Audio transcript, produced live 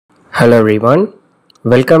Hello everyone,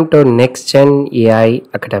 welcome to Next-Gen AI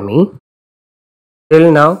Academy.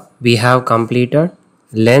 Till now we have completed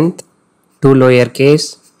length, 2 lowercase,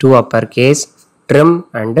 2 uppercase, trim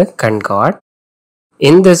and concat.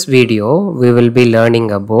 In this video we will be learning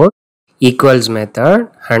about equals method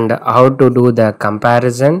and how to do the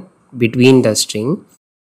comparison between the string.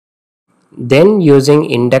 Then using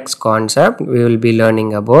index concept we will be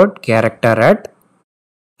learning about CharAt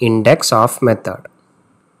IndexOf method.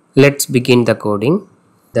 Let's begin the coding.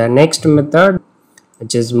 The next method,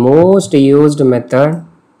 which is most used method,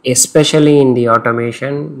 especially in the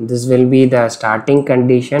automation, this will be the starting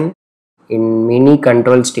condition in many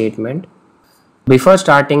control statement. Before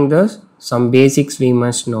starting this, some basics we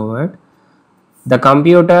must know it. The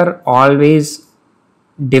computer always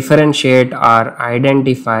differentiate or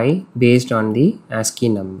identify based on the ASCII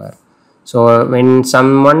number. So when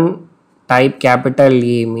someone type capital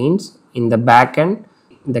A means in the backend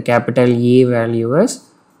the capital A value is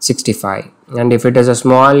 65, and if it is a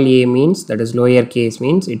small a means, that is lowercase,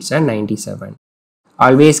 means it's a 97.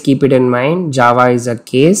 Always keep it in mind, Java is a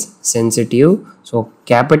case sensitive, so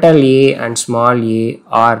capital A and small a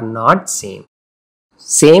are not same.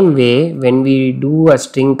 Same way, when we do a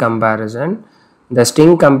string comparison, the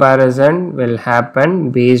string comparison will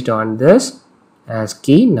happen based on this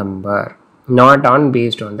ASCII number, not on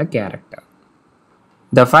based on the character.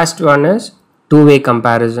 The first one is two-way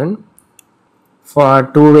comparison. For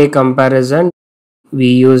two-way comparison, we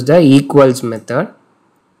use the equals method.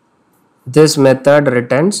 This method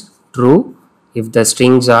returns true if the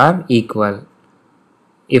strings are equal.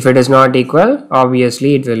 If it is not equal,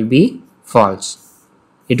 obviously it will be false.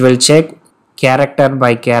 It will check character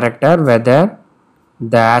by character whether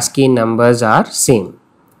the ASCII numbers are same.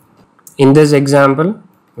 In this example,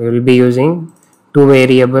 we will be using two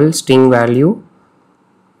variables, string value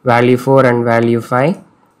 4 and value 5,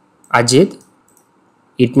 Ajit.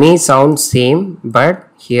 It may sound same, but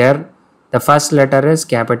here the first letter is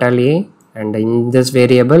capital A and in this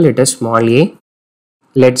variable it is small a.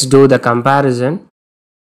 Let's do the comparison.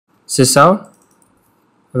 Sysout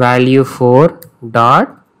value 4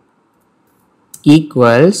 dot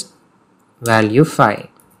equals value 5.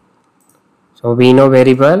 So we know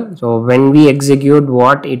very well. So when we execute,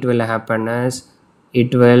 what it will happen is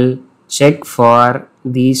it will check for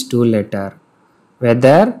these two letters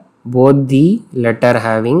whether both the letter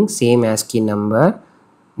having same ASCII number,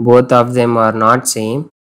 both of them are not same,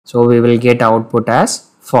 so we will get output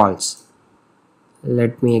as false.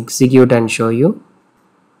 Let me execute and show you.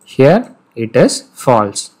 Here it is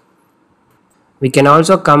false. We can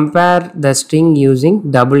also compare the string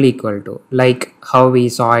using double equal to, like how we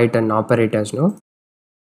saw it in operators, no?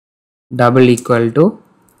 Double equal to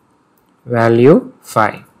value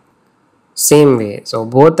 5. Same way, so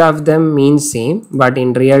both of them mean same, but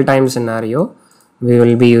in real time scenario we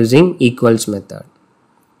will be using equals method.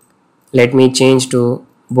 Let me change to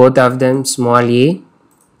both of them small a,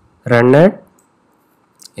 run it,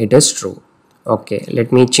 it is true. Okay,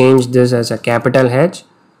 let me change this as a capital H.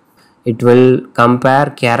 It will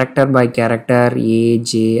compare character by character, A,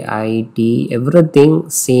 J, I, T, everything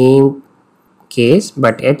same case,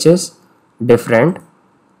 but H is different,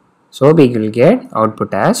 so we will get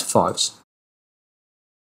output as false.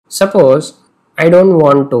 Suppose I don't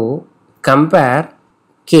want to compare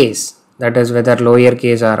case, that is whether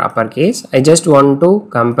lowercase or uppercase. I just want to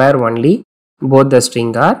compare only both the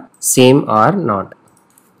string are same or not.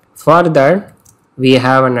 For that we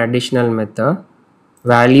have an additional method,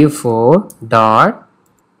 value 4 dot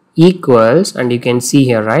equals, and you can see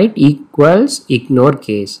here, right, equals ignore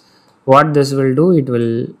case. What this will do, it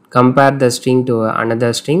will compare the string to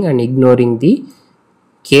another string and ignoring the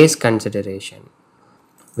case consideration.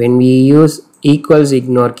 When we use equals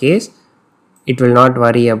ignore case, it will not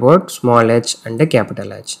worry about small h and the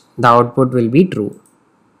capital H. The output will be true.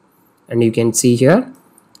 And you can see here,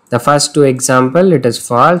 the first two example it is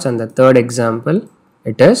false and the third example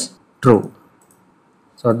it is true.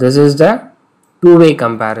 So this is the two-way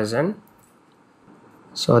comparison.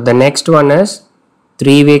 So the next one is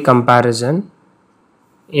three-way comparison.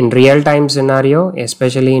 In real-time scenario,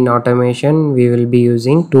 especially in automation, we will be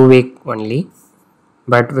using two-way only,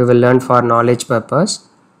 but we will learn for knowledge purpose.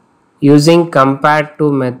 Using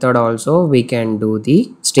CompareTo method also we can do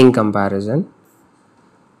the string comparison.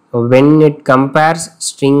 So when it compares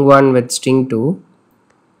string 1 with string 2,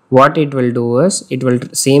 what it will do is, it will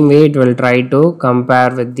same way it will try to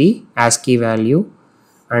compare with the ASCII value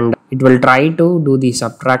and it will try to do the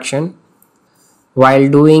subtraction. While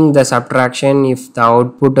doing the subtraction, if the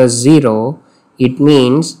output is 0, it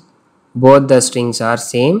means both the strings are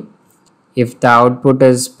same. If the output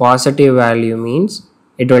is positive value, means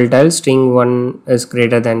it will tell string 1 is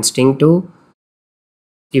greater than string 2.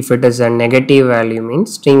 If it is a negative value,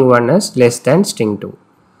 means string 1 is less than string 2.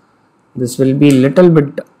 This will be little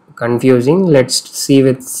bit confusing. Let's see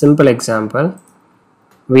with simple example.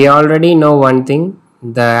 We already know one thing.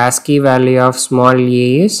 The ASCII value of small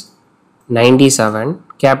a is 97,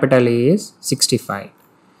 capital A is 65.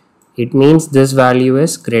 It means this value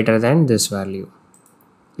is greater than this value.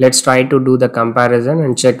 Let's try to do the comparison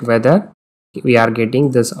and check whether we are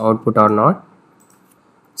getting this output or not.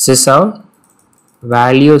 Sysout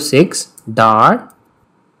value 6 dot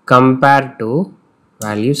compare to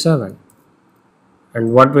value 7.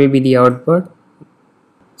 And what will be the output?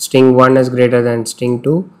 String 1 is greater than string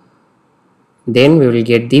 2. Then we will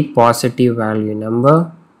get the positive value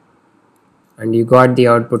number. And you got the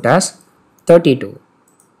output as 32.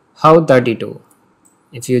 How 32?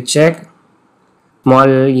 If you check, small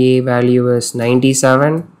a value is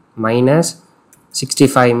 97 minus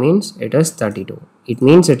 65 means it is 32. It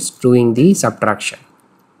means it's doing the subtraction.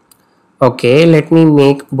 Okay, let me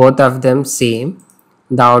make both of them same.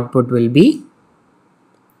 The output will be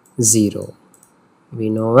 0.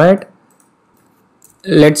 We know it.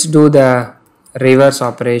 Let's do the reverse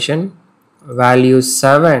operation. Value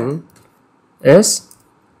 7 is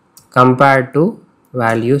compared to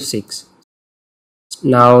value 6.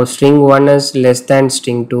 Now string 1 is less than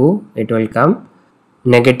string 2, it will come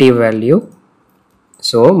negative value,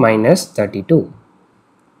 so minus 32.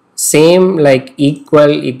 Same like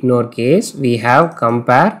equal ignore case, we have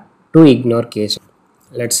compare to ignore case.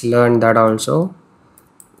 Let's learn that also.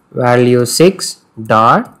 Value 6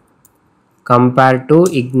 dot compare to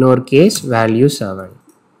ignore case value 7.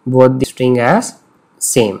 Both the string as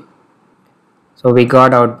same. So we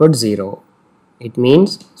got output 0. It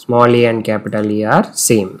means small a and capital E are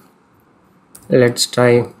same. Let's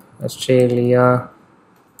try Australia.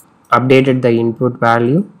 Updated the input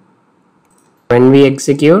value. When we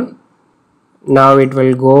execute, now it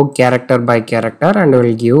will go character by character and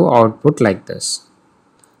will give output like this.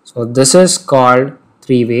 So this is called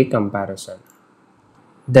three-way comparison.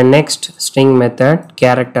 The next string method,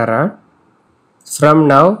 CharAt. From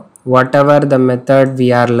now, whatever the method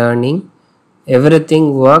we are learning,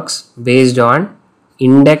 everything works based on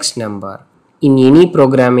index number. In any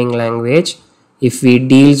programming language, if we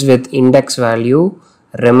deals with index value,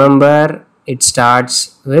 remember it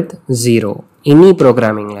starts with 0. Any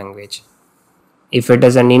programming language. If it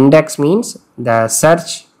is an index means the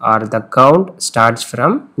search or the count starts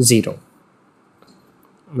from 0.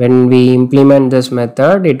 When we implement this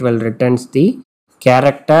method, it will return the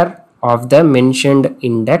character of the mentioned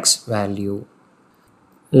index value.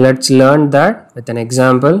 Let's learn that with an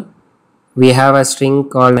example. We have a string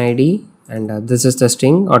called ID and this is the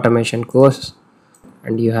string automation course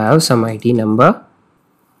and you have some ID number.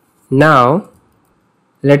 Now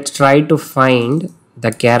let's try to find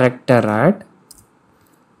the character at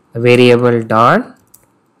variable dot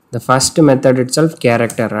the first method itself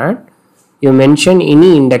character at. You mention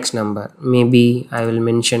any index number, maybe I will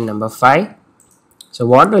mention number 5. So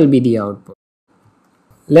what will be the output?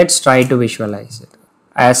 Let's try to visualize it.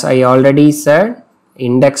 As I already said,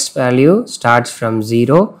 index value starts from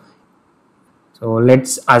 0. So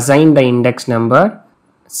let's assign the index number.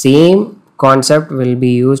 Same concept will be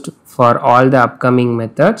used for all the upcoming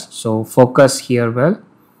methods. So focus here well.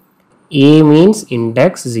 A means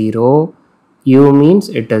index 0, U means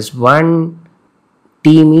it is 1,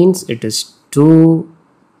 T means it is 2,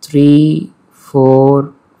 3,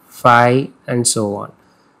 4, 5 and so on.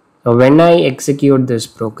 So when I execute this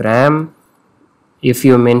program, if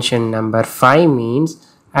you mention number 5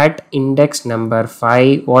 means at index number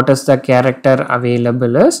 5, what is the character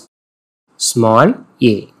available is small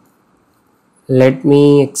a. Let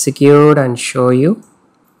me execute and show you.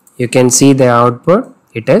 You can see the output,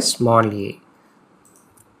 it is small a.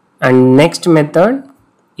 And next method,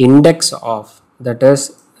 IndexOf, that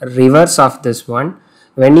is reverse of this one.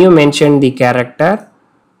 When you mention the character,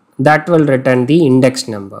 that will return the index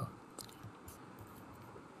number.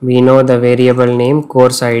 We know the variable name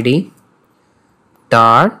course ID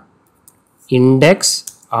dot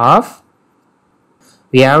index of.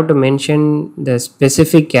 We have to mention the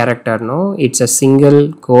specific character. No, it's a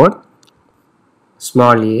single code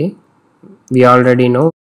small a. We already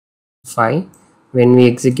know 5. When we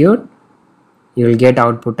execute, you will get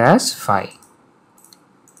output as 5.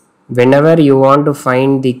 Whenever you want to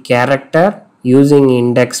find the character using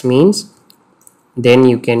index means, then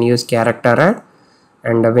you can use CharAt.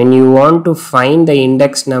 And when you want to find the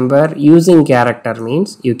index number using character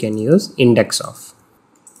means you can use IndexOf.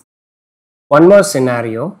 One more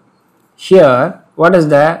scenario. Here, what is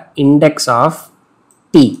the index of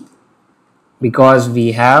T? because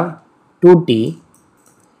we have 2t.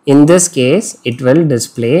 In this case, it will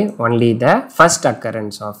display only the first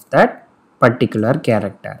occurrence of that particular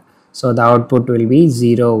character. So the output will be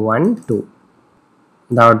 0, 1, 2.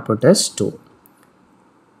 The output is 2.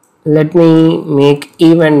 Let me make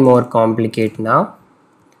even more complicated now.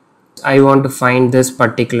 I want to find this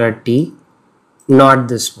particular t, not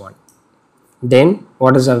this one. Then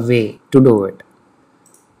what is a way to do it?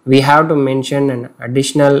 We have to mention an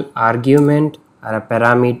additional argument or a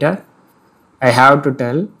parameter. I have to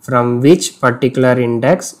tell from which particular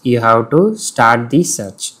index you have to start the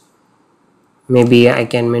search. Maybe I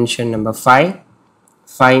can mention number 5.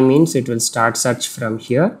 5 means it will start search from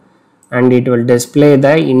here and it will display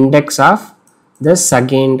the index of the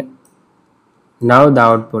second. Now the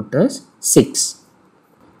output is 6.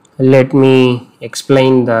 Let me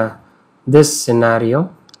explain this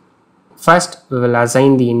scenario. First we will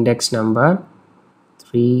assign the index number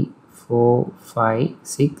 3, 4, 5,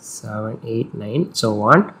 6, 7, 8, 9, so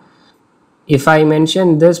on. If I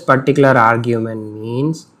mention this particular argument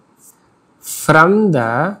means from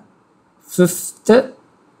the 5th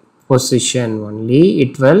position only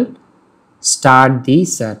it will start the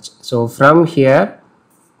search. So from here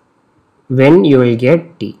when you will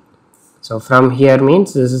get t. So from here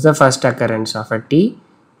means this is the first occurrence of a t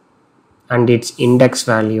and its index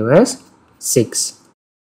value is 6.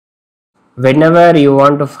 Whenever you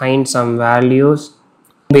want to find some values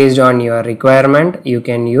based on your requirement, you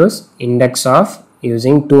can use IndexOf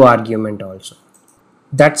using 2 argument also.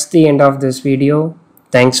 That's the end of this video.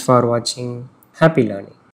 Thanks for watching. Happy learning.